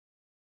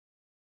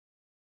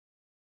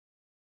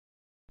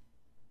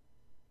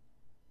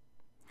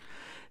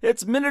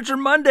It's Miniature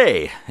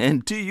Monday,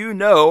 and do you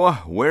know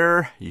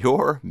where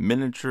your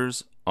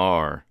miniatures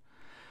are?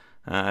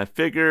 I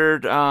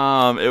figured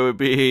it would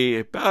be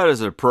about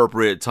as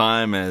appropriate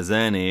time as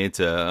any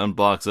to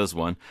unbox this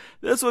one.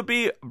 This would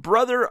be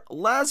Brother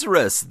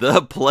Lazarus,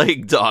 the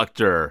Plague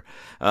Doctor.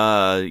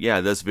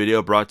 This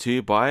video brought to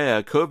you by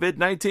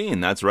COVID-19.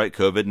 That's right,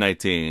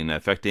 COVID-19,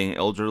 affecting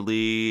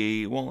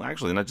elderly, well,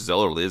 actually, not just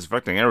elderly, it's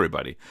affecting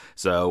everybody.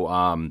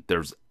 So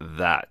there's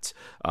that.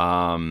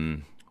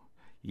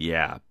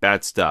 Yeah,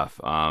 bad stuff.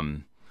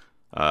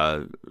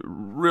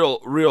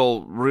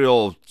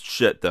 Real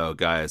shit though,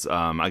 guys.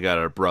 I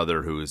got a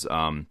brother who's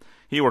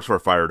he works for a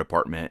fire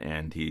department,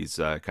 and he's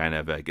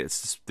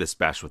gets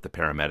dispatched with the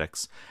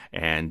paramedics,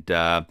 and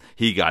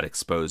he got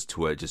exposed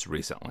to it just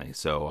recently.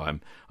 So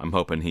I'm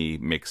hoping he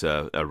makes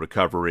a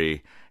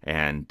recovery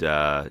and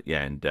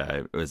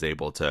was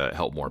able to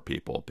help more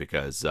people,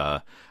 because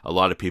a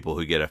lot of people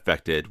who get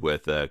affected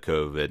with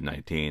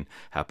COVID-19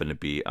 happen to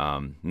be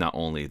not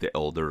only the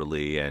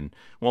elderly, and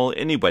well,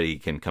 anybody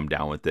can come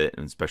down with it,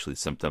 and especially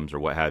symptoms or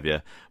what have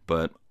you,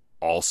 but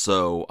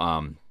also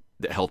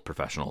the health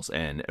professionals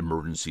and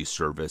emergency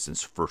service and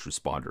first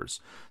responders.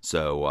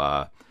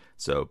 So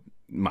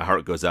my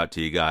heart goes out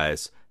to you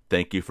guys.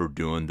 Thank you for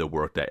doing the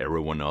work that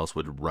everyone else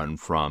would run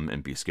from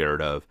and be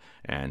scared of.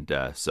 And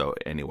so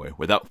anyway,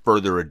 without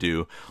further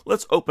ado,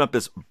 let's open up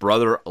this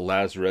Brother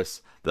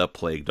Lazarus, the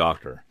Plague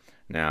Doctor.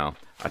 Now,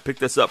 I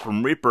picked this up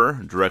from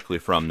Reaper, directly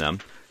from them,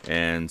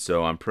 and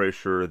so I'm pretty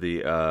sure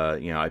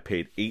I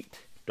paid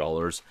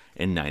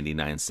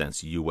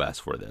 $8.99 US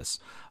for this.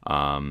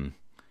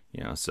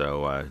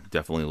 So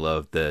definitely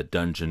love the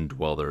Dungeon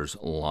Dwellers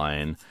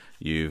line.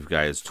 You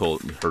guys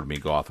heard me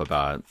go off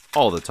about it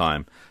all the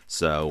time.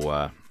 So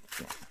I'm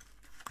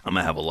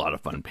gonna have a lot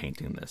of fun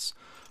painting this.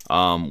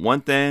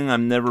 One thing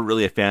I'm never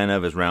really a fan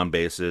of is round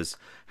bases.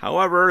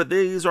 However,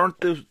 these aren't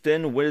the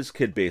thin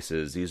WizKid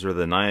bases. These are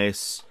the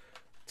nice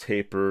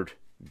tapered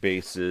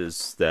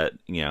bases that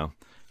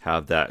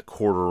have that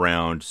quarter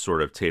round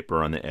sort of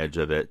taper on the edge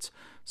of it.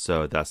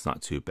 So that's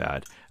not too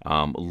bad.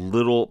 A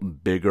little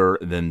bigger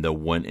than the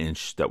 1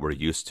 inch that we're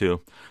used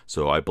to.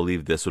 So I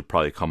believe this would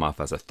probably come off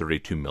as a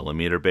 32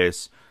 millimeter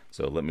base.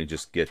 So let me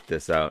just get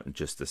this out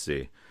just to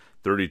see.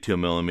 32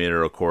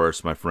 millimeter, of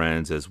course, my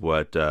friends, is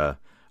what a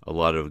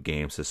lot of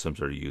game systems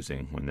are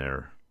using when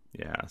they're,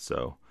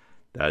 so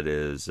that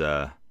is,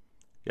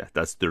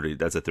 that's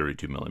a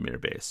 32 millimeter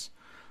base.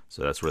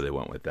 So that's where they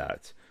went with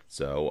that.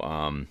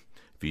 So,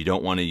 if you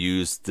don't want to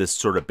use this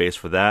sort of base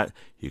for that,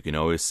 you can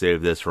always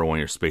save this for one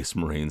of your Space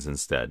Marines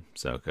instead.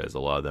 So, because a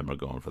lot of them are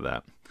going for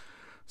that.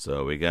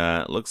 So we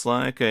got, looks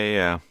like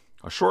a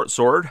short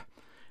sword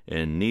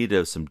in need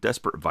of some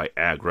desperate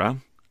Viagra.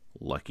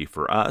 Lucky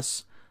for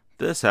us,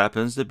 this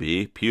happens to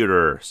be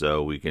pewter,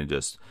 so we can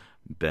just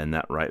bend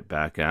that right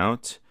back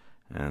out,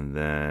 and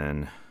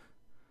then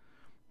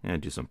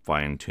do some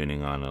fine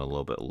tuning on it a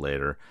little bit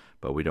later.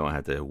 But we don't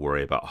have to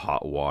worry about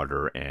hot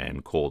water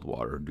and cold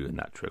water doing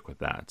that trick with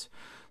that.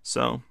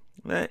 So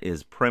that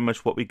is pretty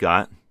much what we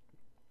got.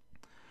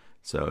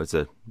 So it's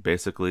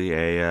basically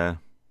a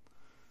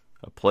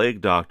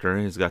Plague Doctor.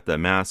 He's got the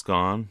mask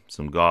on,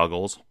 some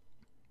goggles.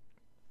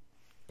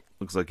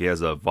 Looks like he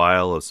has a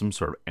vial of some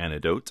sort of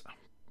antidote.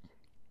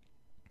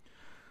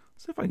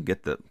 Let's see if I can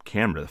get the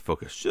camera to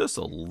focus just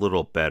a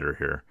little better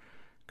here.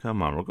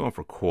 Come on, we're going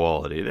for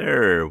quality.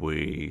 There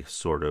we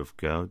sort of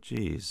go.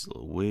 Jeez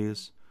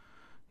Louise.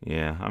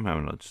 Yeah, I'm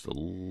having just a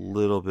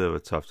little bit of a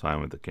tough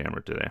time with the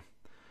camera today.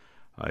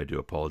 I do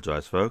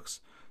apologize, folks.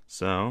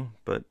 So,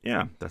 but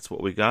yeah, that's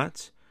what we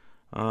got.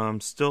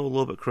 Still a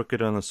little bit crooked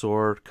on the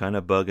sword, kind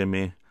of bugging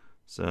me.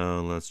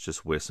 So let's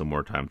just waste some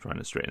more time trying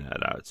to straighten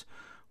that out.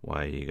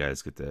 Why you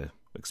guys get to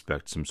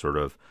expect some sort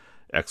of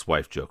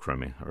ex-wife joke from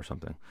me or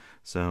something.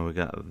 So we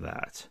got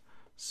that.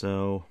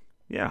 So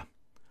yeah,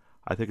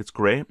 I think it's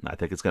great. I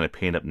think it's going to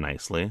paint up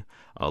nicely.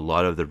 A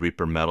lot of the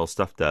Reaper metal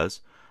stuff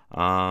does.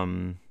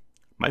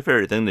 My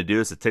favorite thing to do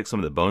is to take some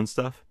of the bone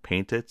stuff,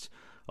 paint it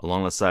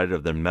along the side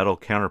of their metal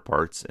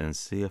counterparts, and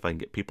see if I can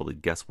get people to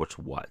guess what's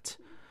what.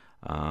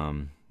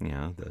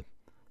 The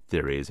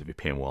theory is if you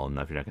paint well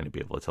enough, you're not going to be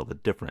able to tell the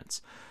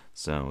difference.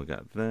 So we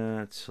got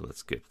that. So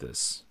let's get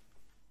this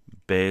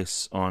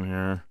base on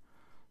here.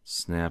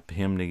 Snap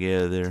him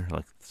together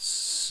like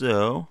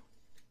so.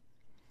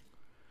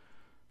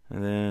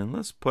 And then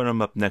let's put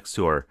him up next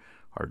to our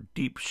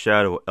Deep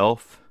Shadow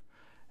Elf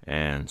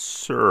and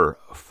Sir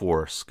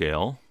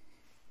Forescale.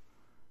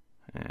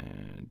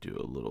 And do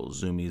a little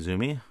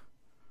zoomy.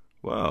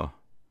 Whoa.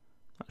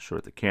 Not sure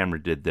what the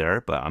camera did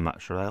there, but I'm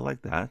not sure I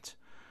like that.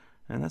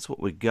 And that's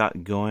what we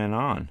got going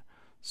on.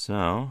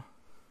 So,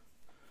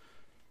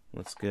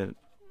 let's get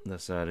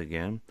this out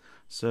again.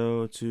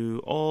 So,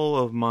 to all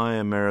of my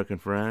American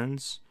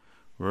friends,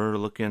 we're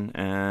looking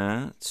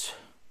at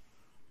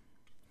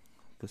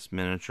this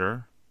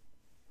miniature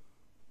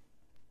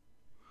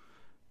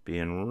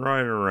being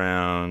right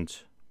around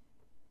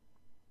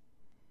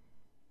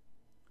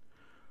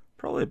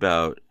probably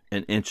about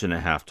 1.5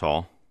 inches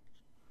tall.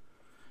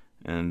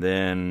 And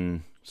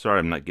then, sorry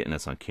I'm not getting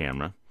this on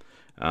camera.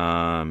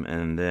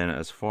 And then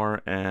as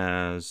far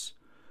as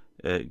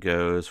it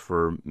goes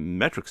for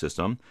metric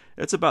system,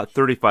 it's about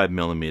 35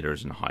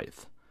 millimeters in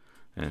height.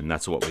 And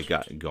that's what we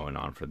got going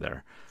on for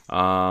there.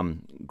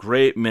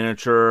 Great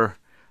miniature.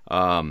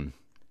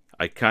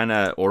 I kind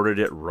of ordered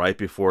it right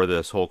before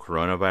this whole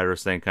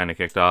coronavirus thing kind of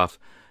kicked off.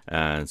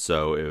 And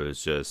so it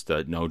was just,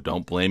 no,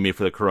 don't blame me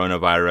for the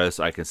coronavirus.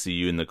 I can see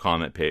you in the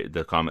comment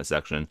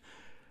section.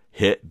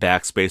 Hit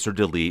backspace or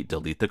delete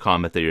the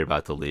comment that you're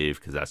about to leave,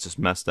 because that's just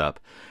messed up.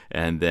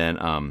 And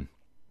then,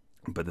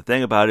 but the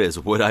thing about it is,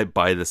 would I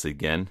buy this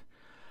again?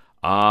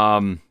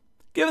 Given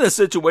the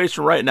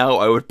situation right now,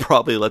 I would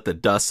probably let the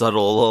dust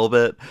settle a little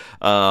bit.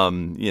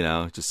 You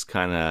know, just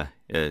kind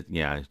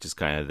of, just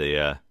kind of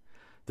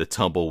the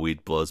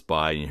tumbleweed blows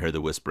by and you hear the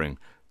whispering,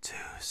 too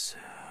soon.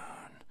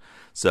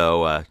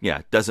 So,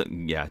 it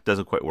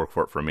doesn't quite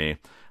work for me.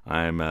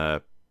 I'm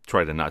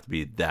trying to not to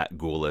be that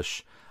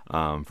ghoulish.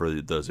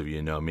 For those of you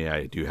who know me,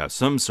 I do have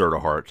some sort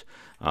of heart.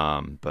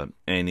 But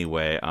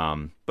anyway,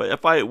 but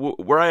if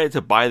were I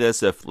to buy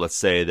this, if let's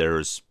say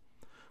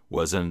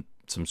wasn't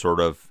some sort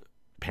of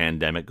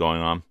pandemic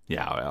going on,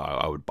 yeah,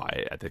 I would buy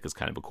it. I think it's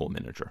kind of a cool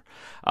miniature.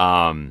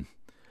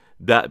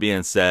 That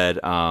being said,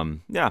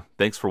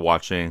 thanks for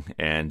watching,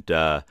 and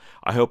I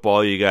hope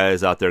all you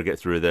guys out there get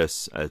through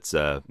this. It's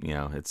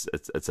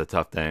it's a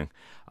tough thing.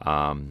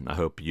 I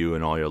hope you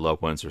and all your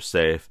loved ones are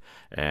safe,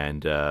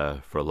 and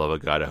for the love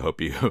of God, I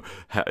hope you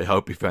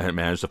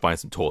manage to find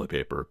some toilet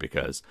paper,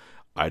 because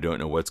I don't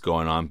know what's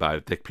going on, but I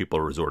think people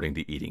are resorting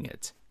to eating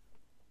it.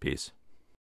 Peace.